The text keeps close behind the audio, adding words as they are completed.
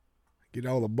get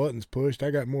all the buttons pushed.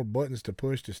 I got more buttons to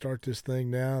push to start this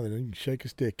thing now than you can shake a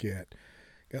stick at.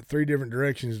 Got 3 different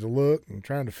directions to look and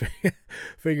trying to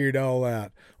figure it all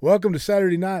out. Welcome to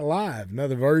Saturday Night Live,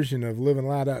 another version of Living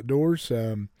Loud Outdoors.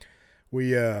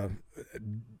 We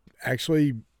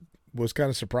actually was kind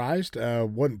of surprised.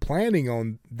 Wasn't planning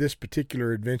on this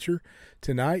particular adventure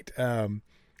tonight,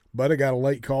 but I got a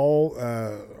late call.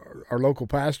 Our local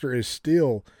pastor is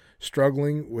still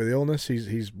struggling with illness.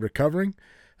 He's recovering,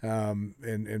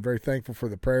 and very thankful for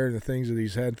the prayer and the things that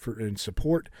he's had for in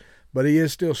support. But he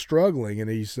is still struggling, and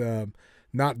he's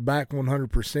not back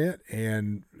 100%,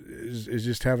 and is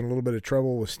just having a little bit of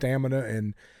trouble with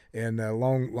stamina and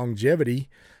longevity.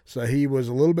 So he was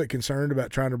a little bit concerned about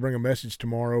trying to bring a message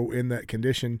tomorrow in that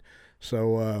condition.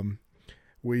 So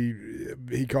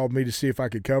he called me to see if I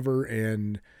could cover,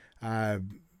 and I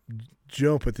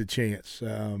jump at the chance.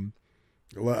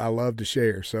 I love to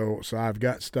share, so I've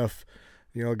got stuff.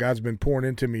 God's been pouring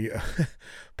into me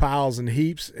piles and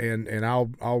heaps, and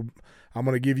I'm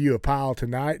going to give you a pile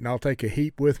tonight, and I'll take a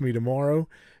heap with me tomorrow,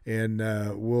 and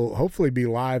we'll hopefully be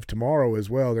live tomorrow as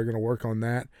well. They're going to work on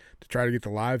that to try to get the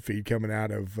live feed coming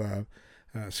out of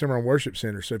Cimarron Worship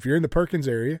Center. So if you're in the Perkins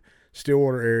area,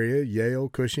 Stillwater area, Yale,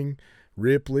 Cushing,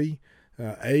 Ripley,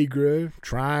 Agra,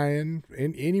 Tryon,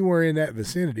 anywhere in that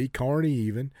vicinity, Kearney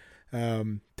even,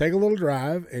 take a little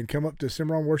drive and come up to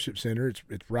Cimarron Worship Center.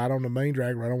 It's right on the main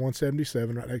drag, right on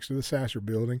 177, right next to the Sasser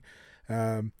building,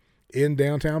 in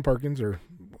downtown Perkins, or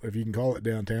if you can call it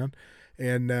downtown.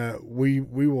 And we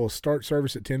will start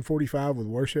service at 10:45 with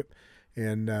worship,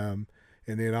 and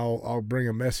then I'll bring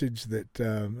a message that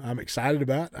I'm excited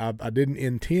about. I didn't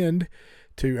intend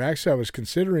to. Actually, I was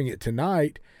considering it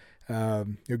tonight.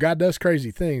 God does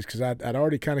crazy things, because I'd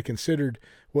already kind of considered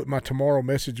what my tomorrow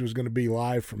message was going to be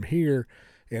live from here,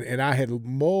 and I had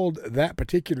mulled that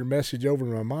particular message over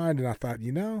in my mind, and I thought,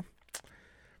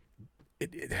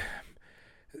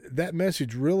 that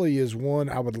message really is one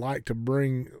I would like to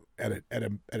bring at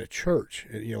a church,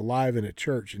 live in a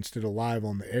church instead of live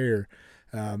on the air.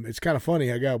 It's kind of funny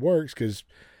how God works, because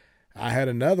I had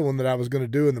another one that I was going to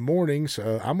do in the morning,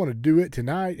 so I'm going to do it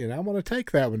tonight, and I'm going to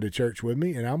take that one to church with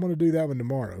me, and I'm going to do that one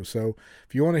tomorrow. So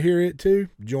if you want to hear it too,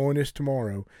 join us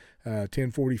tomorrow,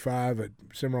 10:45 at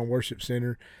Cimarron Worship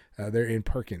Center. They're in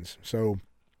Perkins. So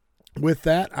with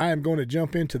that, I am going to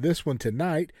jump into this one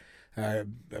tonight.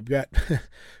 I've got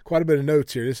quite a bit of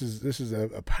notes here. This is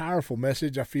a powerful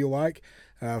message. I feel like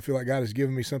God has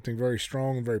given me something very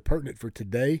strong and very pertinent for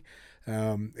today.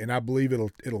 And I believe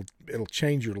it'll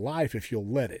change your life if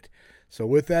you'll let it. So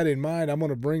with that in mind, I'm going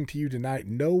to bring to you tonight,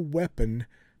 no weapon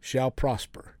shall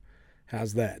prosper.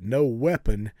 How's that? No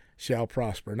weapon shall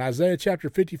prosper. In Isaiah chapter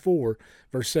 54,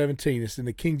 verse 17, it's in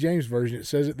the King James Version. It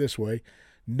says it this way: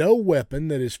 no weapon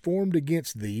that is formed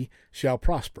against thee shall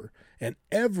prosper, and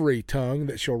every tongue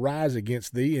that shall rise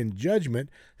against thee in judgment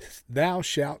thou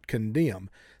shalt condemn.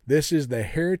 This is the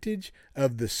heritage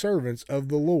of the servants of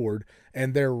the Lord,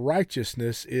 and their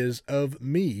righteousness is of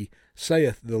me,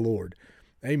 saith the Lord.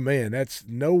 Amen. That's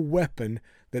no weapon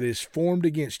that is formed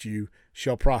against you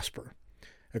shall prosper.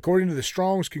 According to the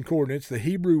Strong's Concordance, the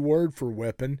Hebrew word for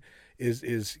weapon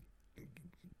is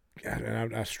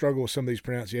I struggle with some of these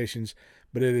pronunciations,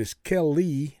 but it is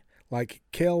keli, like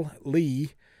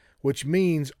kel-li, which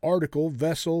means article,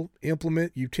 vessel,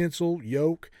 implement, utensil,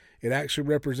 yoke. It actually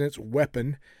represents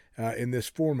weapon in this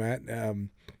format, and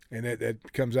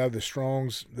it comes out of the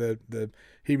Strong's, the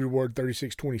Hebrew word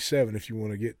 3627, if you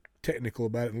want to get technical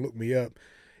about it and look me up.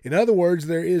 In other words,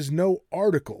 there is no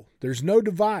article, there's no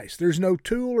device, there's no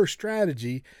tool or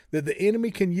strategy that the enemy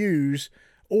can use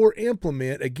or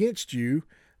implement against you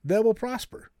that will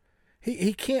prosper.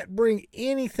 He can't bring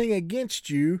anything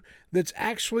against you that's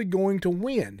actually going to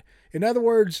win. In other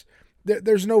words,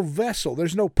 there's no vessel,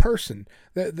 there's no person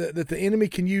that the enemy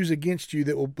can use against you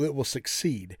that will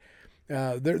succeed.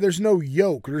 There's no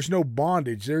yoke, there's no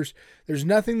bondage, there's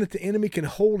nothing that the enemy can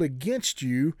hold against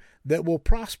you that will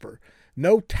prosper.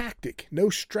 No tactic, no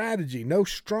strategy, no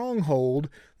stronghold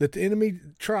that the enemy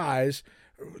tries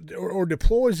or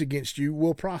deploys against you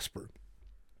will prosper.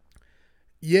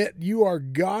 Yet you are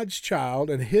God's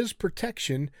child, and his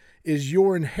protection is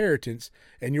your inheritance,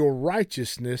 and your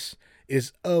righteousness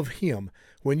is of him.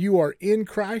 When you are in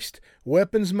Christ,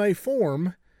 weapons may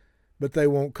form, but they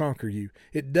won't conquer you.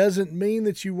 It doesn't mean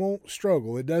that you won't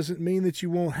struggle. It doesn't mean that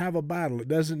you won't have a battle. It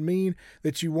doesn't mean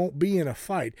that you won't be in a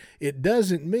fight. It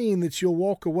doesn't mean that you'll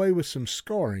walk away with some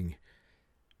scarring,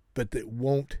 but that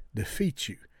won't defeat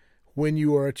you when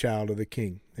you are a child of the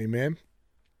King. Amen?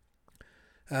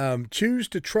 Choose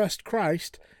to trust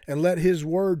Christ and let his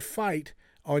word fight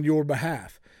on your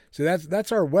behalf. So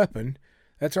that's our weapon.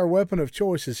 That's our weapon of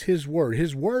choice, is his word.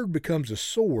 His word becomes a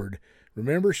sword.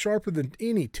 Remember, sharper than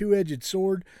any two-edged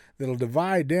sword that'll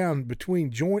divide down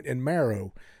between joint and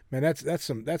marrow. Man, that's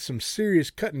some serious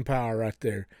cutting power right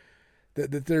there.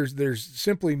 That there's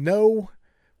simply no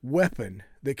weapon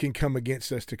that can come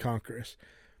against us to conquer us.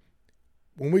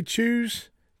 When we choose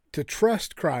to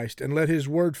trust Christ and let his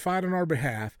word fight on our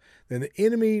behalf, then the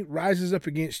enemy rises up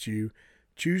against you.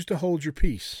 Choose to hold your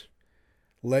peace.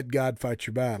 Let God fight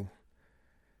your battle.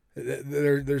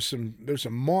 There's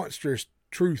some monstrous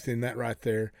truth in that right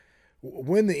there.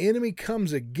 When the enemy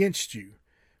comes against you,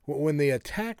 when the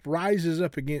attack rises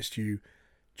up against you,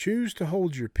 choose to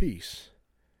hold your peace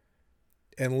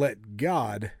and let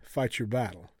God fight your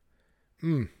battle.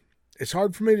 It's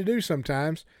hard for me to do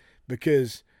sometimes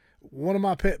because one of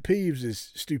my pet peeves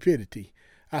is stupidity.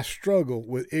 I struggle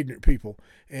with ignorant people,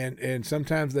 and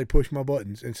sometimes they push my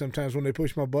buttons, and sometimes when they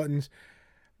push my buttons,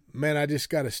 man, I just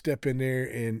got to step in there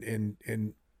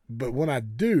but when I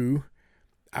do,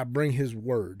 I bring his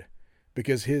word,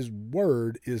 because his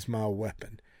word is my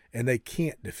weapon, and they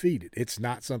can't defeat it. It's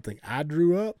not something I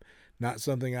drew up, not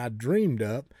something I dreamed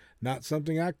up, not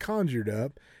something I conjured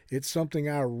up. It's something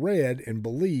I read and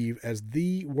believe as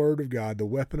the word of God, the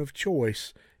weapon of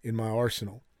choice in my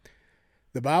arsenal.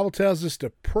 The Bible tells us to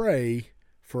pray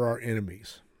for our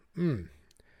enemies.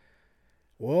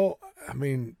 Well, I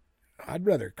mean, I'd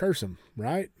rather curse them,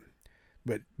 right?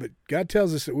 But God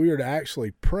tells us that we are to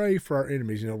actually pray for our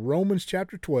enemies. Romans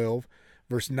chapter 12,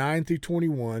 verse 9 through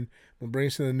 21, we'll bring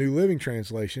us in the New Living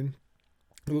Translation,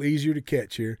 a little easier to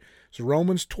catch here. So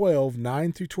Romans 12,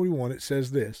 9 through 21, it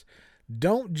says this: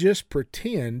 don't just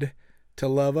pretend to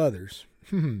love others.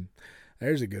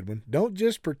 There's a good one. Don't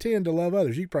just pretend to love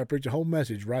others. You could probably preach a whole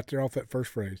message right there off that first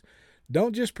phrase.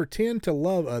 Don't just pretend to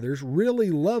love others.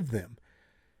 Really love them.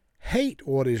 Hate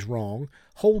what is wrong.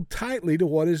 Hold tightly to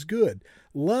what is good.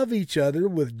 Love each other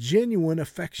with genuine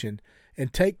affection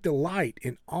and take delight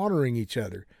in honoring each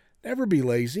other. Never be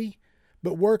lazy,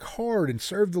 but work hard and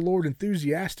serve the Lord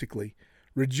enthusiastically.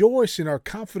 Rejoice in our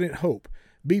confident hope.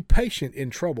 Be patient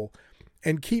in trouble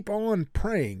and keep on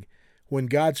praying. When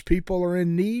God's people are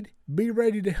in need, be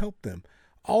ready to help them.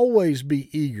 Always be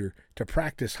eager to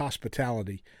practice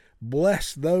hospitality.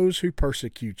 Bless those who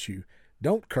persecute you.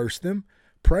 Don't curse them.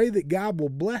 Pray that God will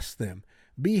bless them.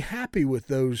 Be happy with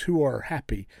those who are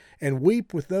happy, and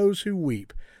weep with those who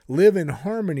weep. Live in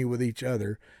harmony with each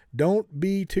other. Don't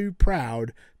be too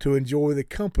proud to enjoy the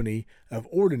company of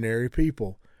ordinary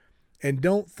people. And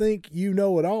don't think you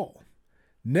know it all.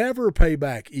 Never pay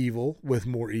back evil with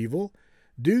more evil.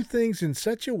 Do things in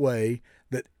such a way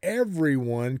that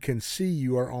everyone can see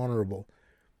you are honorable.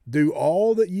 Do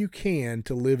all that you can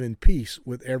to live in peace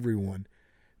with everyone.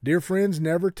 Dear friends,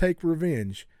 never take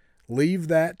revenge. Leave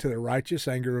that to the righteous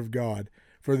anger of God.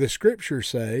 For the scriptures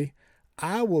say,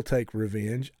 I will take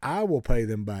revenge, I will pay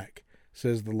them back,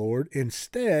 says the Lord.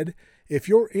 Instead, if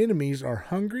your enemies are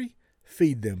hungry,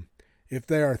 feed them. If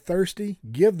they are thirsty,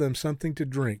 give them something to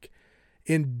drink.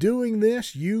 In doing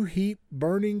this, you heap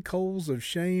burning coals of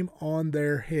shame on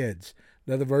their heads.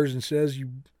 Another version says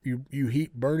you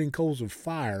heap burning coals of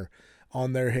fire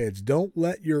on their heads. Don't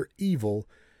let your evil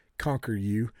conquer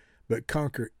you, but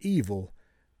conquer evil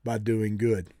by doing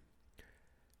good.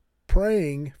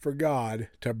 Praying for God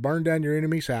to burn down your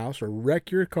enemy's house or wreck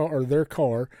your car or their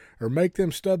car or make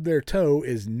them stub their toe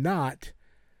is not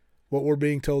what we're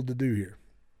being told to do here.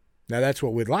 Now, that's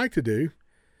what we'd like to do.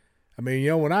 I mean,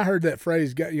 when I heard that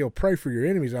phrase, pray for your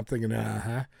enemies, I'm thinking,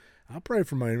 I'll pray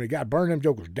for my enemy. God, burn them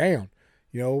jokers down.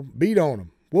 Beat on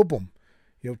them, whoop them.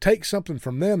 Take something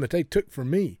from them that they took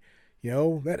from me.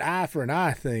 That eye for an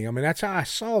eye thing. I mean, that's how I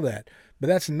saw that. But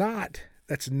that's not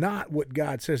what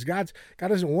God says. God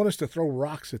doesn't want us to throw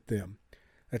rocks at them.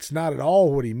 That's not at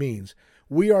all what he means.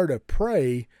 We are to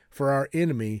pray for our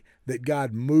enemy that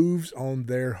God moves on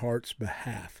their heart's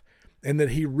behalf and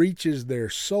that he reaches their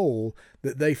soul,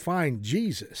 that they find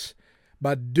Jesus.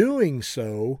 By doing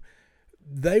so,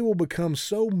 they will become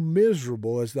so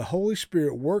miserable as the Holy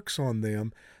Spirit works on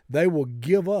them, they will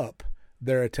give up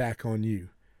their attack on you.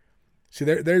 See,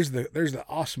 there's the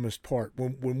awesomest part.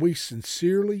 When we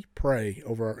sincerely pray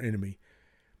over our enemy,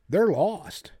 they're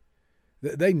lost.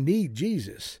 They need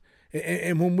Jesus.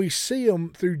 And when we see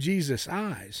them through Jesus'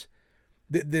 eyes,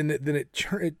 then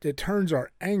it turns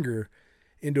our anger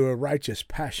into a righteous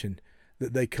passion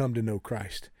that they come to know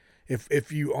Christ.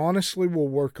 If you honestly will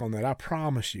work on that, I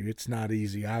promise you, it's not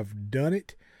easy. I've done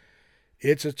it.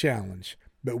 It's a challenge.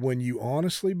 But when you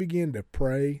honestly begin to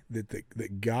pray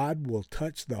that God will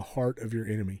touch the heart of your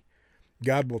enemy,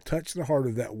 God will touch the heart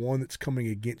of that one that's coming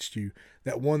against you,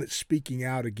 that one that's speaking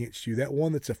out against you, that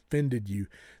one that's offended you,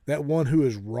 that one who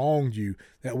has wronged you,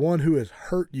 that one who has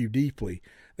hurt you deeply,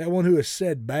 that one who has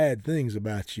said bad things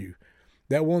about you,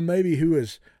 that one maybe who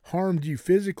has harmed you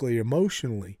physically,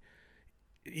 emotionally,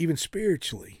 even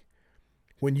spiritually.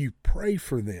 When you pray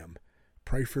for them,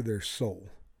 pray for their soul.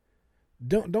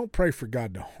 Don't pray for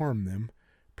God to harm them.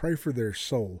 Pray for their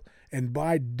soul. And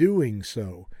by doing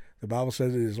so, the Bible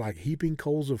says it is like heaping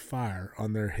coals of fire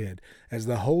on their head. As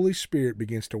the Holy Spirit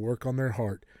begins to work on their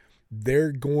heart,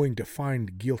 they're going to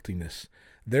find guiltiness.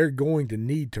 They're going to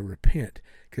need to repent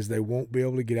because they won't be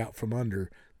able to get out from under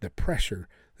the pressure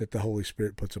that the Holy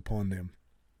Spirit puts upon them.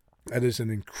 That is an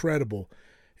incredible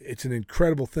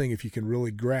thing if you can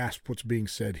really grasp what's being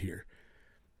said here.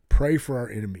 Pray for our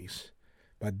enemies.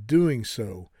 By doing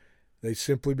so, they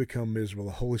simply become miserable.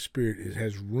 The Holy Spirit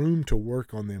has room to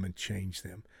work on them and change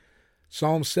them.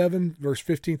 Psalm 7, verse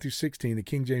 15 through 16, the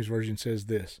King James Version says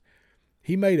this: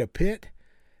 He made a pit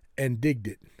and digged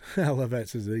it. I love that it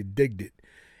says that he digged it.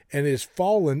 And is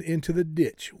fallen into the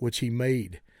ditch which he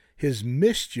made. His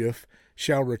mischief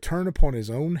shall return upon his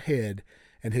own head,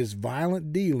 and his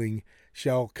violent dealing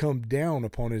shall come down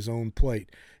upon his own plate.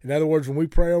 In other words, when we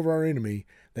pray over our enemy,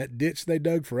 that ditch they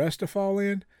dug for us to fall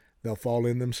in, they'll fall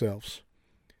in themselves.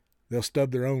 They'll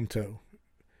stub their own toe.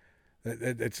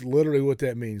 That's literally what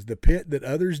that means. The pit that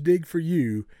others dig for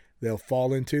you, they'll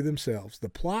fall into themselves. The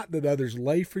plot that others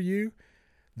lay for you,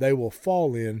 they will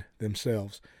fall in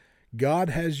themselves. God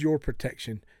has your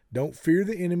protection. Don't fear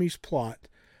the enemy's plot,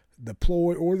 the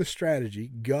ploy, or the strategy.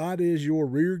 God is your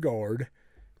rear guard.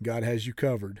 God has you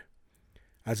covered.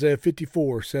 Isaiah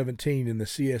 54:17 in the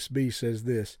CSB says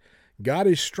this: God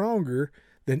is stronger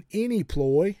than any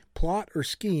ploy, plot, or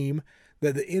scheme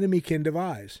that the enemy can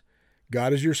devise.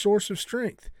 God is your source of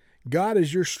strength. God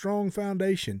is your strong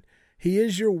foundation. He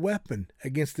is your weapon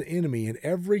against the enemy in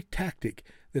every tactic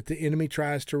that the enemy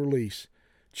tries to release.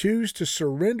 Choose to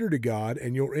surrender to God,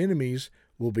 and your enemies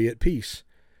will be at peace.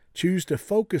 Choose to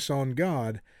focus on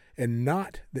God and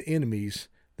not the enemies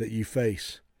that you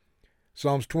face.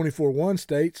 Psalms 24:1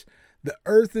 states, The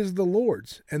earth is the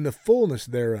Lord's, and the fullness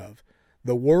thereof.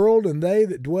 The world and they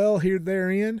that dwell here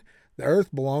therein, the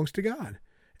earth belongs to God.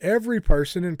 Every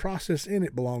person and process in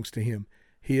it belongs to him.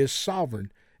 He is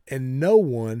sovereign, and no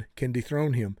one can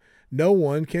dethrone him. No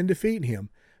one can defeat him.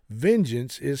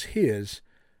 Vengeance is his.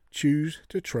 Choose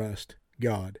to trust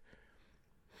God.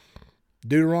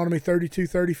 Deuteronomy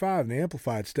 32:35 in the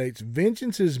Amplified states,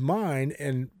 Vengeance is mine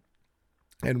and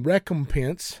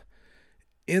recompense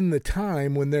in the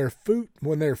time when their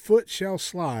foot shall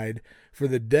slide, for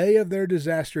the day of their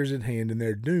disaster is at hand, and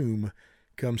their doom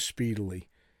comes speedily.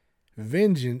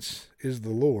 Vengeance is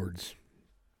the Lord's.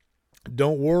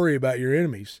 Don't worry about your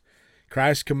enemies.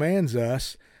 Christ commands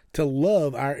us to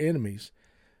love our enemies.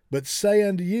 But say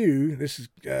unto you, this is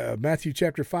Matthew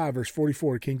chapter 5, verse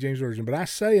 44, King James Version, But I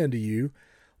say unto you,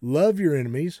 love your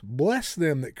enemies, bless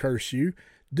them that curse you,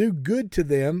 do good to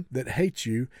them that hate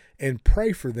you, and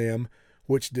pray for them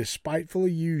which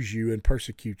despitefully use you and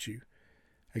persecute you.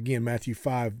 Again, Matthew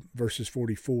 5, verses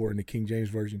 44 in the King James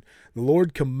Version. The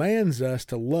Lord commands us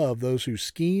to love those who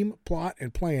scheme, plot,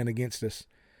 and plan against us.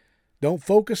 Don't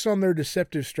focus on their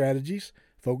deceptive strategies.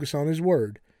 Focus on His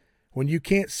Word. When you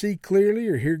can't see clearly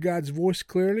or hear God's voice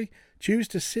clearly, choose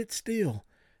to sit still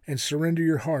and surrender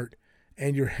your heart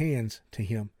and your hands to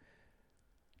Him.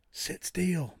 Sit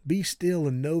still. Be still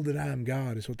and know that I am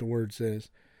God, is what the Word says.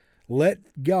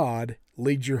 Let God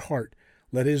lead your heart.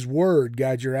 Let His Word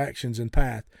guide your actions and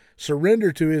path.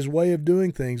 Surrender to His way of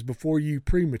doing things before you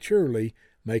prematurely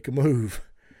make a move.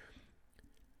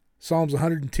 Psalms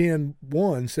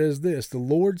 110:1 says this, The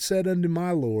Lord said unto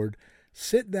my Lord,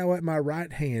 Sit thou at my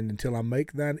right hand until I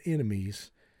make thine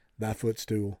enemies thy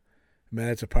footstool. Man,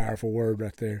 that's a powerful word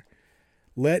right there.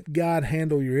 Let God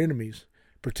handle your enemies.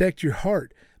 Protect your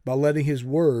heart by letting His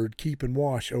Word keep and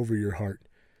wash over your heart.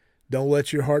 Don't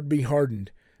let your heart be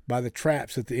hardened by the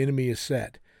traps that the enemy has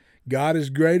set. God is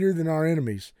greater than our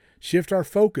enemies. Shift our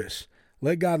focus.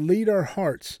 Let God lead our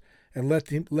hearts, and let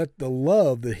the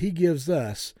love that He gives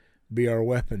us be our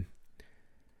weapon.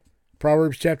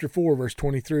 Proverbs chapter 4, verse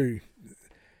 23,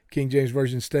 King James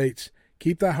Version states,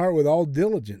 Keep thy heart with all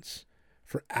diligence,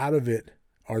 for out of it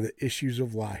are the issues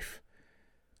of life.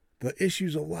 The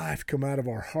issues of life come out of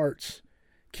our hearts.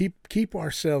 Keep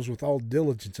ourselves with all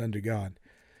diligence unto God.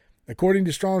 According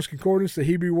to Strong's Concordance, the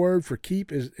Hebrew word for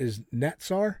keep is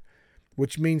natsar,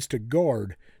 which means to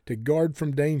guard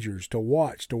from dangers, to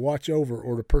watch over,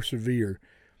 or to persevere.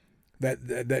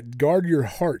 That guard your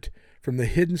heart from the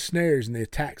hidden snares and the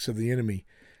attacks of the enemy.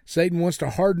 Satan wants to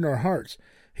harden our hearts,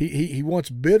 He wants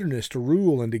bitterness to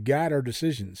rule and to guide our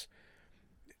decisions.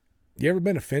 You ever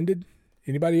been offended?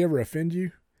 Anybody ever offend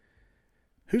you?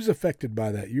 Who's affected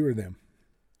by that, you or them?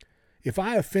 If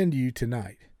I offend you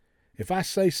tonight, if I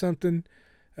say something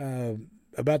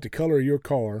about the color of your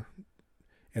car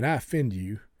and I offend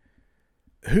you,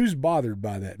 who's bothered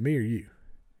by that, me or you?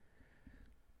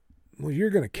 Well,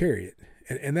 you're going to carry it.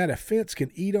 And that offense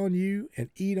can eat on you and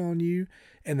eat on you.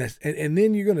 And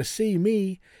then you're going to see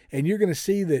me, and you're going to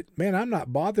see that, man, I'm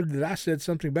not bothered that I said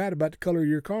something bad about the color of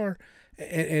your car.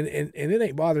 And it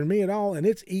ain't bothering me at all, and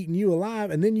it's eating you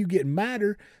alive. And then you get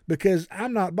madder because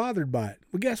I'm not bothered by it.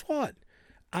 Well, guess what?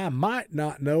 I might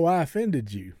not know I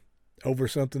offended you over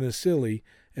something as silly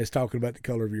as talking about the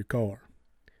color of your car.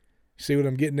 See what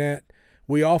I'm getting at?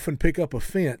 We often pick up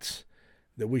offense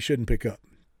that we shouldn't pick up.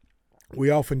 We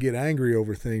often get angry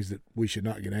over things that we should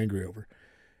not get angry over.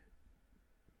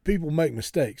 People make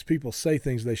mistakes. People say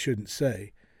things they shouldn't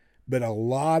say. But a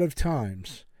lot of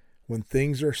times when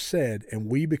things are said and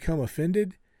we become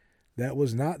offended, that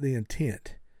was not the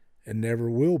intent and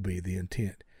never will be the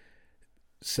intent.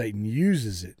 Satan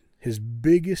uses it. His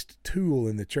biggest tool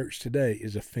in the church today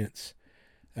is offense.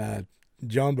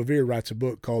 John Bevere writes a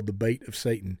book called The Bait of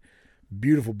Satan.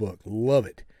 Beautiful book. Love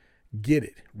it. Get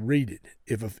it. Read it.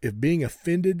 If being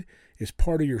offended is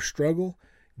part of your struggle,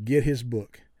 get his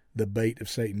book, The Bait of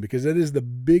Satan, because that is the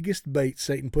biggest bait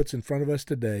Satan puts in front of us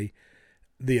today,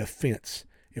 the offense.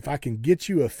 If I can get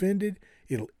you offended,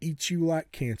 it'll eat you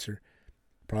like cancer.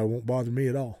 Probably won't bother me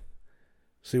at all.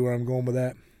 See where I'm going with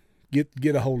that?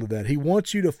 Get a hold of that. He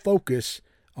wants you to focus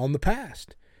on the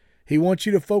past. He wants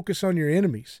you to focus on your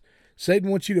enemies. Satan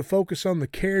wants you to focus on the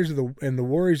cares and the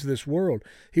worries of this world.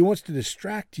 He wants to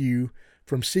distract you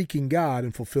from seeking God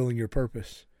and fulfilling your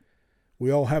purpose.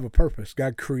 We all have a purpose.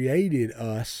 God created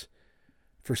us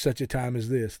for such a time as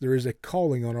this. There is a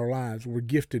calling on our lives. We're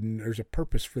gifted, and there's a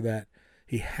purpose for that.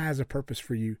 He has a purpose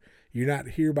for you. You're not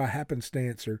here by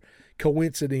happenstance or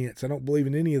coincidence. I don't believe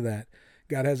in any of that.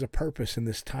 God has a purpose in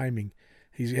this timing.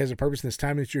 He has a purpose in this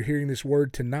timing that you're hearing this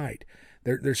word tonight.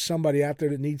 There's somebody out there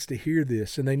that needs to hear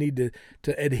this, and they need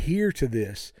to adhere to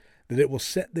this, that it will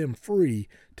set them free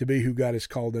to be who God has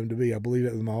called them to be. I believe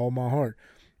it with all my heart.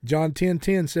 John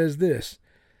 10:10 says this,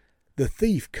 "The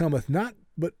thief cometh not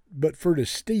but for to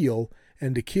steal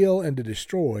and to kill and to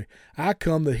destroy. I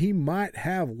come that he might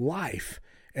have life,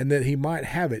 and that he might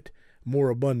have it more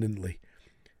abundantly."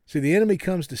 See, the enemy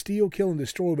comes to steal, kill, and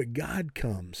destroy, but God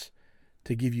comes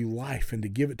to give you life and to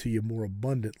give it to you more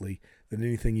abundantly than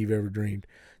anything you've ever dreamed.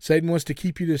 Satan wants to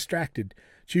keep you distracted.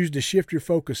 Choose to shift your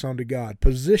focus onto God.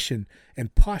 Position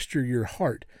and posture your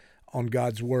heart on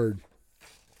God's word.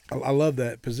 I love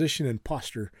that, position and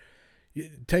posture.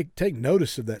 Take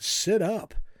notice of that. Sit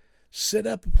up. Sit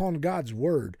up upon God's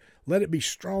word. Let it be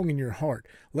strong in your heart.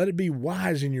 Let it be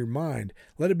wise in your mind.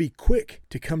 Let it be quick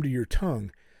to come to your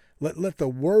tongue. Let the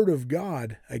word of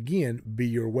God, again, be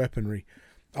your weaponry.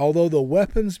 Although the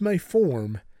weapons may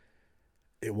form,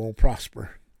 it won't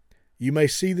prosper. You may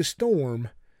see the storm,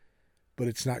 but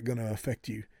it's not going to affect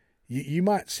you. You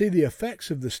might see the effects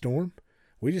of the storm.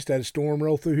 We just had a storm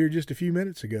roll through here just a few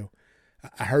minutes ago.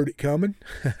 I heard it coming,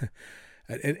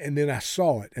 and then I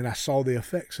saw it, and I saw the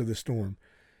effects of the storm.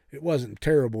 It wasn't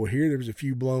terrible here. There was a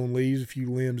few blown leaves, a few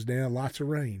limbs down, lots of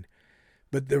rain.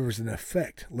 But there was an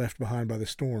effect left behind by the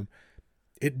storm.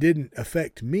 It didn't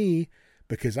affect me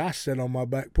because I sat on my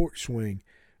back porch swing,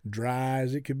 dry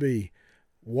as it could be,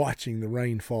 watching the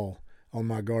rain fall on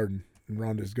my garden, in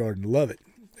Rhonda's garden. Love it.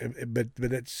 But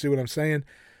that's, see what I'm saying?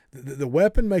 The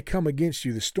weapon may come against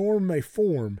you. The storm may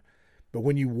form. But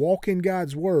when you walk in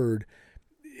God's word,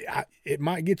 it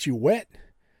might get you wet.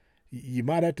 You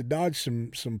might have to dodge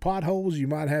some potholes. You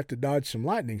might have to dodge some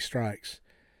lightning strikes.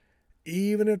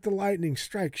 Even if the lightning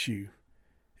strikes you,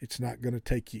 it's not going to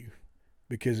take you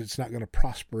because it's not going to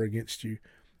prosper against you.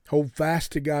 Hold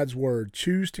fast to God's word.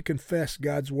 Choose to confess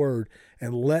God's word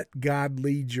and let God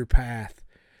lead your path.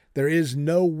 There is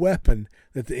no weapon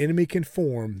that the enemy can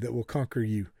form that will conquer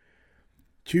you.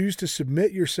 Choose to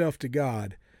submit yourself to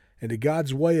God and to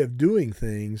God's way of doing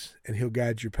things, and he'll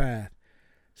guide your path.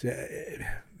 See,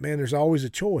 man, there's always a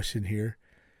choice in here.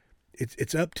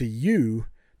 It's up to you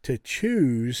to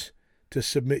choose to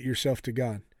submit yourself to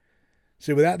God.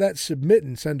 See, without that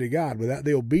submittance unto God, without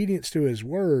the obedience to his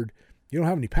word, you don't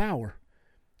have any power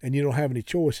and you don't have any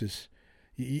choices.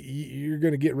 You're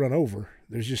going to get run over.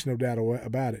 There's just no doubt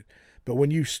about it. But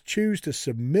when you choose to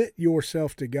submit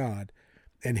yourself to God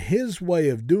and his way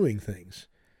of doing things,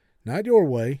 not your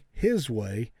way, his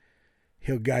way,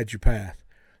 he'll guide your path.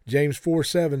 James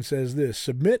 4:7 says this,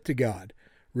 "Submit to God,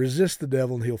 resist the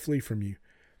devil, and he'll flee from you."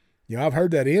 I've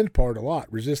heard that end part a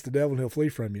lot. Resist the devil and he'll flee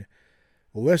from you.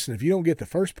 Well, listen, if you don't get the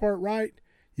first part right,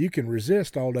 you can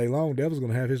resist all day long. The devil's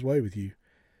going to have his way with you.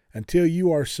 Until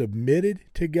you are submitted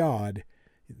to God,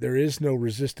 there is no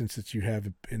resistance that you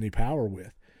have any power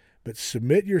with. But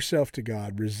submit yourself to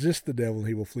God. Resist the devil and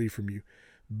he will flee from you.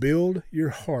 Build your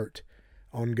heart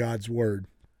on God's word.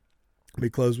 Let me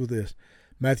close with this.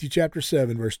 Matthew chapter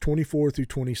 7, verse 24 through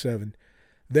 27.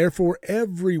 Therefore,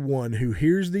 everyone who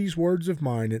hears these words of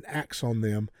mine and acts on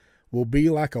them will be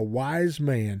like a wise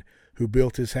man who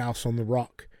built his house on the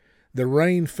rock. The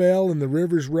rain fell and the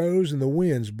rivers rose and the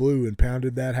winds blew and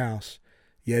pounded that house.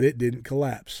 Yet it didn't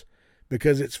collapse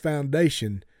because its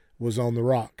foundation was on the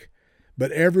rock.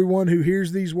 But everyone who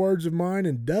hears these words of mine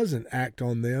and doesn't act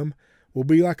on them will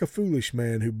be like a foolish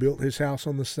man who built his house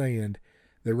on the sand.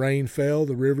 The rain fell,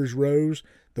 the rivers rose,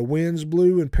 the winds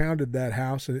blew and pounded that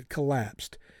house, and it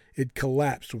collapsed. It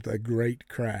collapsed with a great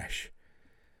crash.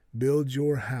 Build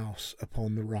your house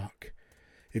upon the rock.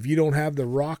 If you don't have the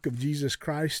rock of Jesus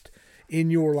Christ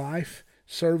in your life,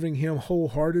 serving him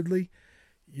wholeheartedly,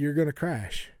 you're going to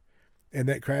crash. And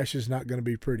that crash is not going to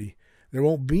be pretty. There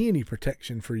won't be any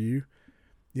protection for you.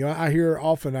 I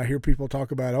hear people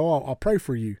talk about, I'll pray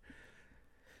for you.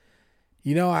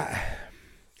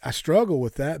 I struggle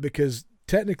with that because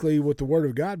technically what the Word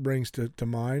of God brings to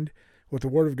mind, what the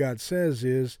Word of God says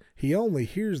is he only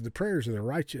hears the prayers of the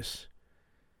righteous,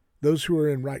 those who are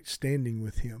in right standing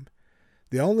with him.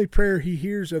 The only prayer he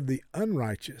hears of the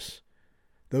unrighteous,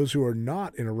 those who are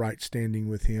not in a right standing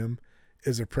with him,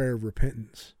 is a prayer of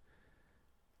repentance.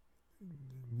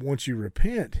 Once you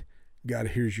repent, God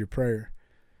hears your prayer.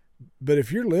 But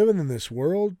if you're living in this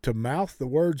world, to mouth the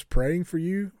words praying for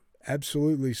you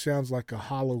absolutely sounds like a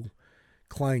hollow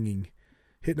clanging,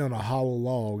 hitting on a hollow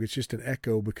log. It's just an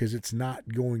echo because it's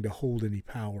not going to hold any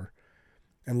power.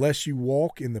 Unless you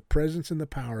walk in the presence and the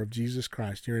power of Jesus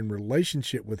Christ, you're in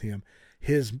relationship with him.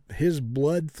 His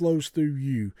blood flows through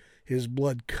you. His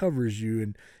blood covers you,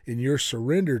 and in your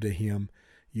surrender to him,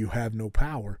 you have no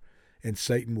power, and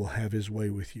Satan will have his way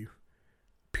with you.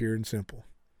 Pure and simple.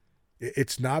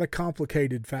 It's not a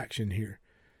complicated faction here.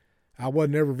 I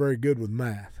wasn't ever very good with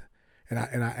math, and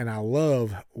I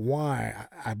love why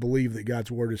I believe that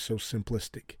God's word is so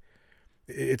simplistic.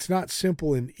 It's not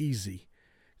simple and easy.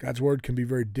 God's word can be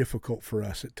very difficult for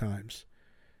us at times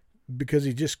because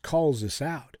he just calls us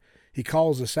out. He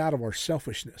calls us out of our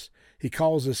selfishness. He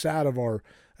calls us out of our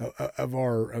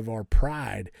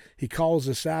pride. He calls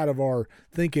us out of our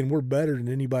thinking we're better than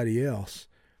anybody else,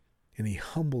 and he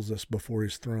humbles us before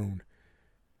his throne.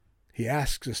 He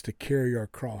asks us to carry our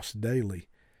cross daily.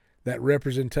 That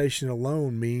representation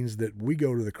alone means that we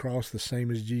go to the cross the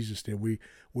same as Jesus did.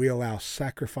 We allow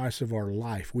sacrifice of our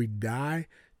life. We die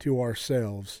to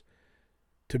ourselves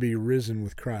to be risen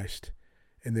with Christ,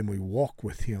 and then we walk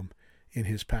with him in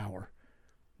his power.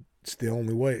 It's the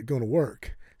only way it's going to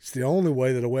work. It's the only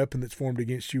way that a weapon that's formed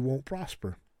against you won't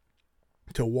prosper,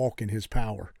 to walk in his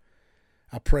power.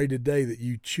 I pray today that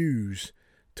you choose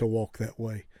to walk that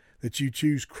way, that you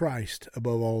choose Christ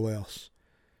above all else.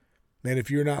 Man, if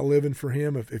you're not living for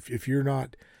him, if you're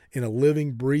not in a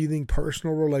living, breathing,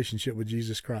 personal relationship with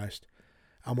Jesus Christ,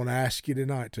 I'm going to ask you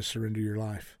tonight to surrender your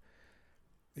life.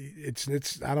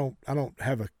 I don't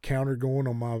have a counter going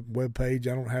on my webpage.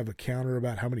 I don't have a counter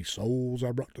about how many souls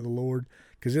I brought to the Lord,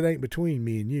 because it ain't between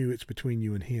me and you. It's between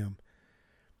you and him.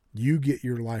 You get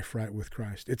your life right with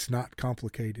Christ. It's not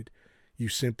complicated. You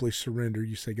simply surrender.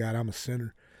 You say, God, I'm a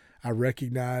sinner. I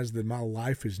recognize that my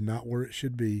life is not where it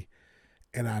should be.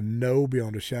 And I know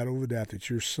beyond a shadow of a doubt that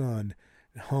your son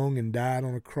hung and died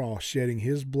on a cross, shedding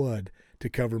his blood to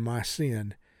cover my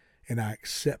sin. And I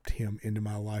accept him into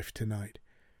my life tonight.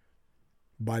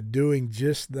 By doing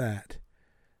just that,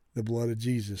 the blood of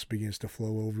Jesus begins to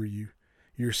flow over you.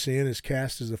 Your sin is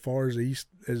cast as far as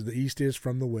the east is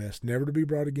from the west, never to be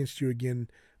brought against you again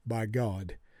by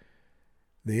God.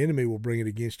 The enemy will bring it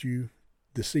against you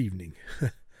this evening.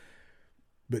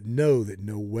 But know that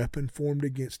no weapon formed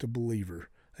against a believer,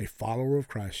 a follower of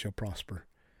Christ, shall prosper.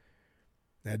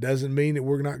 That doesn't mean that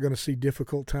we're not going to see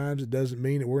difficult times. It doesn't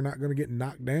mean that we're not going to get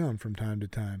knocked down from time to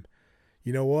time.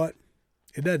 You know what?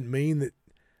 It doesn't mean that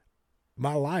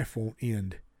my life won't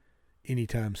end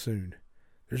anytime soon.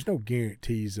 There's no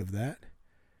guarantees of that.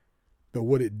 But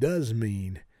what it does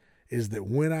mean is that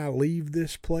when I leave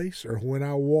this place or when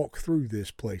I walk through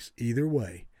this place, either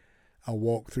way, I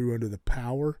walk through under the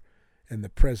power and the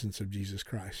presence of Jesus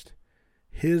Christ.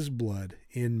 His blood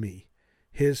in me,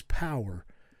 his power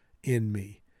in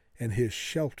me, and his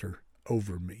shelter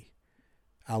over me.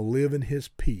 I'll live in his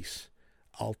peace.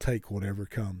 I'll take whatever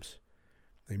comes.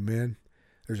 Amen.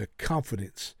 There's a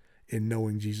confidence in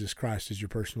knowing Jesus Christ as your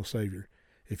personal Savior.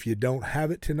 If you don't have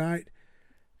it tonight,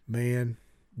 man,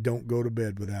 don't go to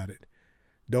bed without it.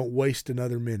 Don't waste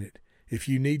another minute. If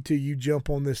you need to, you jump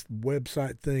on this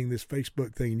website thing, this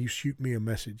Facebook thing, and you shoot me a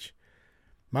message.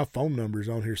 My phone number is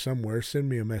on here somewhere. Send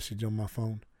me a message on my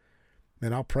phone.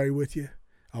 And I'll pray with you.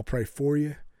 I'll pray for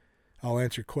you. I'll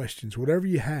answer questions. Whatever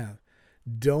you have,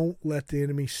 don't let the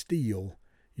enemy steal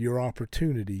your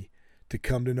opportunity to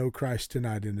come to know Christ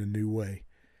tonight in a new way.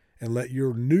 And let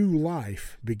your new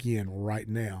life begin right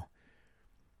now.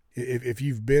 If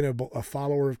you've been a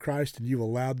follower of Christ and you've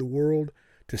allowed the world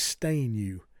to stain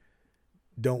you,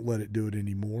 don't let it do it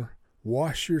anymore.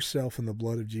 Wash yourself in the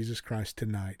blood of Jesus Christ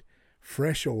tonight.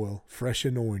 Fresh oil, fresh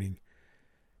anointing.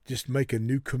 Just make a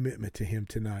new commitment to Him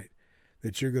tonight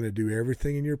that you're going to do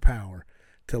everything in your power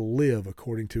to live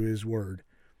according to His word.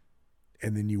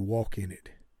 And then you walk in it.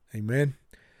 Amen.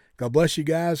 God bless you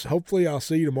guys. Hopefully I'll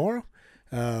see you tomorrow.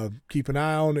 Keep an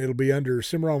eye on, it'll be under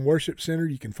Cimarron Worship Center.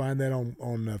 You can find that on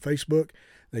Facebook.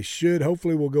 They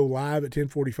hopefully will go live at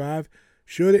 10:45.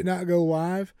 Should it not go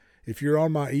live, if you're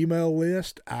on my email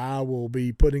list, I will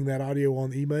be putting that audio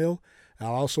on email.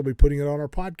 I'll also be putting it on our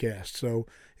podcast. So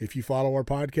if you follow our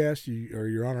podcast or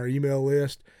you're on our email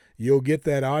list, you'll get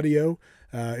that audio.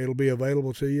 It'll be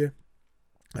available to you.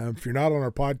 If you're not on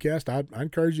our podcast, I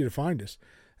encourage you to find us.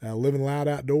 Living Loud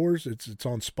Outdoors. It's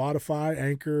on Spotify,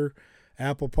 Anchor,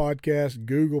 Apple Podcast,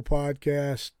 Google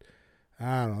Podcast.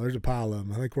 I don't know. There's a pile of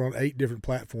them. I think we're on 8 different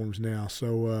platforms now.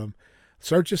 So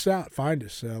search us out. Find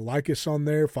us. Like us on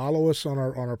there. Follow us on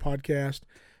our podcast.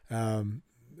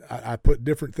 I put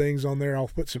different things on there. I'll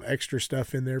put some extra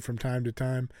stuff in there from time to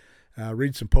time.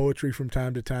 Read some poetry from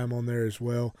time to time on there as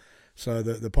well. So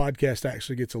the podcast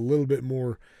actually gets a little bit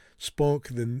more spunk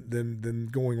than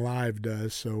going live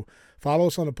does. So follow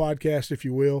us on the podcast if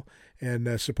you will,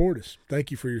 and support us.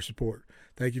 Thank you for your support.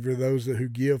 Thank you for those who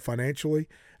give financially.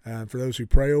 For those who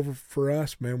pray for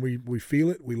us, man, we feel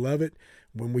it. We love it.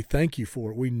 When we thank you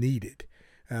for it, we need it.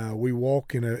 We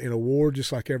walk in a war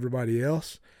just like everybody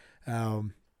else.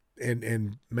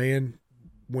 And man,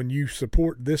 when you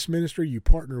support this ministry, you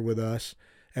partner with us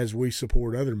as we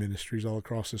support other ministries all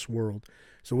across this world.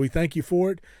 So we thank you for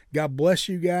it. God bless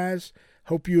you guys.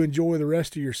 Hope you enjoy the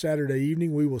rest of your Saturday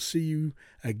evening. We will see you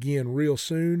again real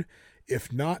soon.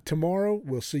 If not tomorrow,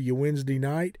 we'll see you Wednesday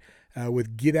night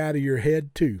with Get Out of Your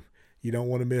Head 2. You don't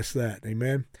want to miss that.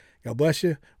 Amen. God bless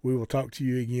you. We will talk to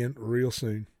you again real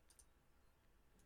soon.